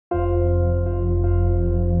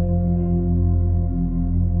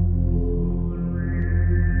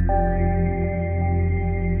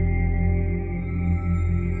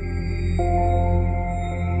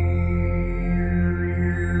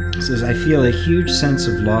I feel a huge sense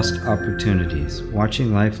of lost opportunities,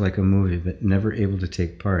 watching life like a movie but never able to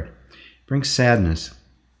take part. It brings sadness.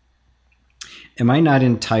 Am I not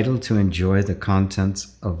entitled to enjoy the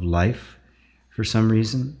contents of life for some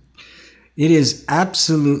reason? It is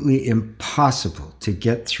absolutely impossible to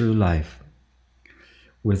get through life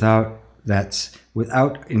without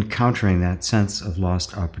encountering that sense of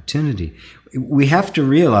lost opportunity. We have to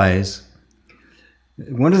realize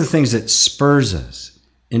one of the things that spurs us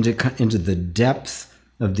into the depth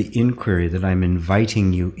of the inquiry that I'm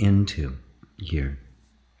inviting you into here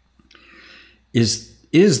is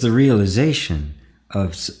the realization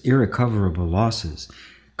of irrecoverable losses.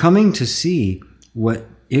 Coming to see what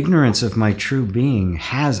ignorance of my true being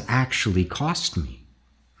has actually cost me.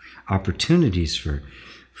 Opportunities for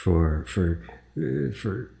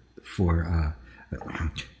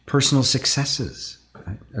personal successes,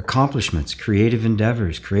 accomplishments, creative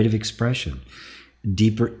endeavors, creative expression,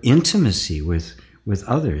 deeper intimacy with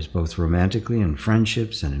others, both romantically and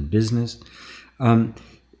friendships and in business.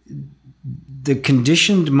 The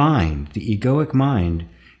conditioned mind, the egoic mind,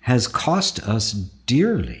 has cost us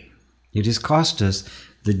dearly. It has cost us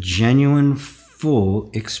the genuine,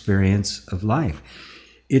 full experience of life.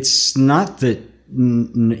 It's not that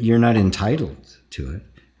you're not entitled to it,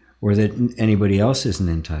 or that anybody else isn't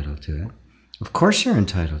entitled to it. Of course you're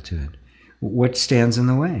entitled to it. What stands in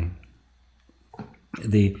the way?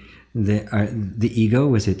 The ego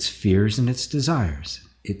with its fears and its desires.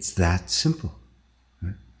 It's that simple.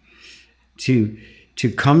 Right? To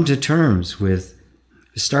come to terms with,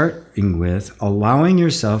 starting with allowing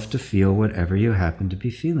yourself to feel whatever you happen to be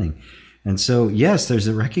feeling. And so, yes, there's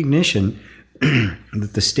a recognition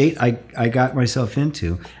that the state I got myself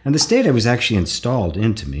into, and the state I was actually installed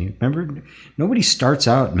into me. Remember, nobody starts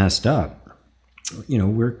out messed up. You know,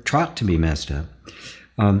 we're taught to be messed up.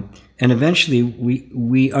 And eventually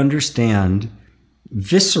we understand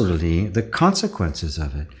viscerally the consequences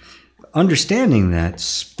of it. Understanding that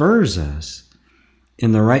spurs us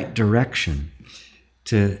in the right direction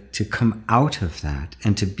to come out of that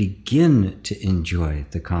and to begin to enjoy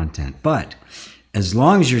the content. But as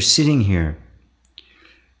long as you're sitting here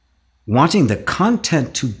wanting the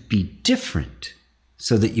content to be different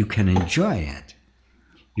so that you can enjoy it,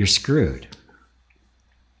 you're screwed.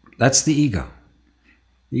 That's the ego.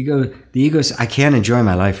 The ego says, I can't enjoy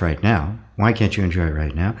my life right now. Why can't you enjoy it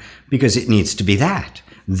right now? Because it needs to be that.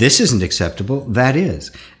 This isn't acceptable. That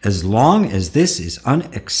is. As long as this is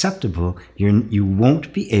unacceptable, you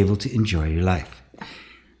won't be able to enjoy your life.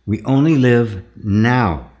 We only live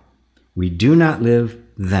now. We do not live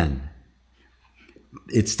then.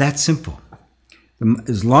 It's that simple.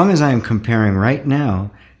 As long as I am comparing right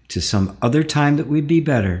now to some other time that would be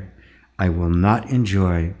better, I will not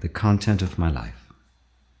enjoy the content of my life.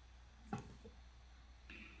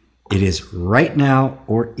 It is right now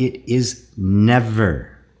or it is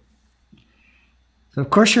never. So of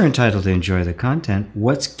course you're entitled to enjoy the content.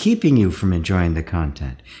 What's keeping you from enjoying the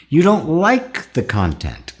content? You don't like the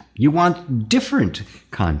content. You want different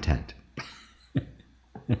content.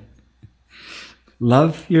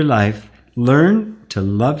 Love your life. Learn to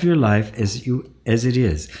love your life as it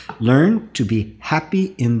is. Learn to be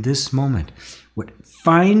happy in this moment.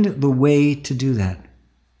 Find the way to do that,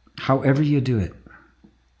 however you do it.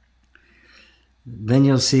 Then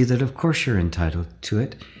you'll see that of course you're entitled to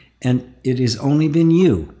it, and it has only been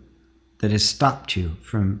you that has stopped you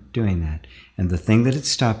from doing that. And the thing that has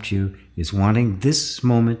stopped you is wanting this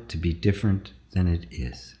moment to be different than it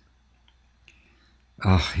is.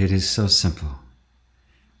 Oh, it is so simple.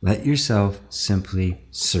 Let yourself simply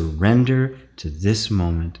surrender to this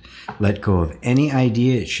moment. Let go of any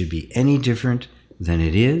idea it should be any different than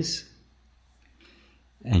it is,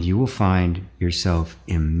 and you will find yourself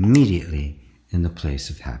immediately in the place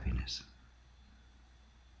of happiness.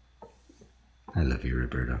 I love you,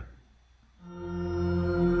 Roberto.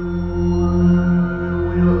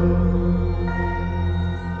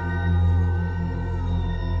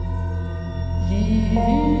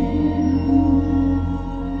 Yeah.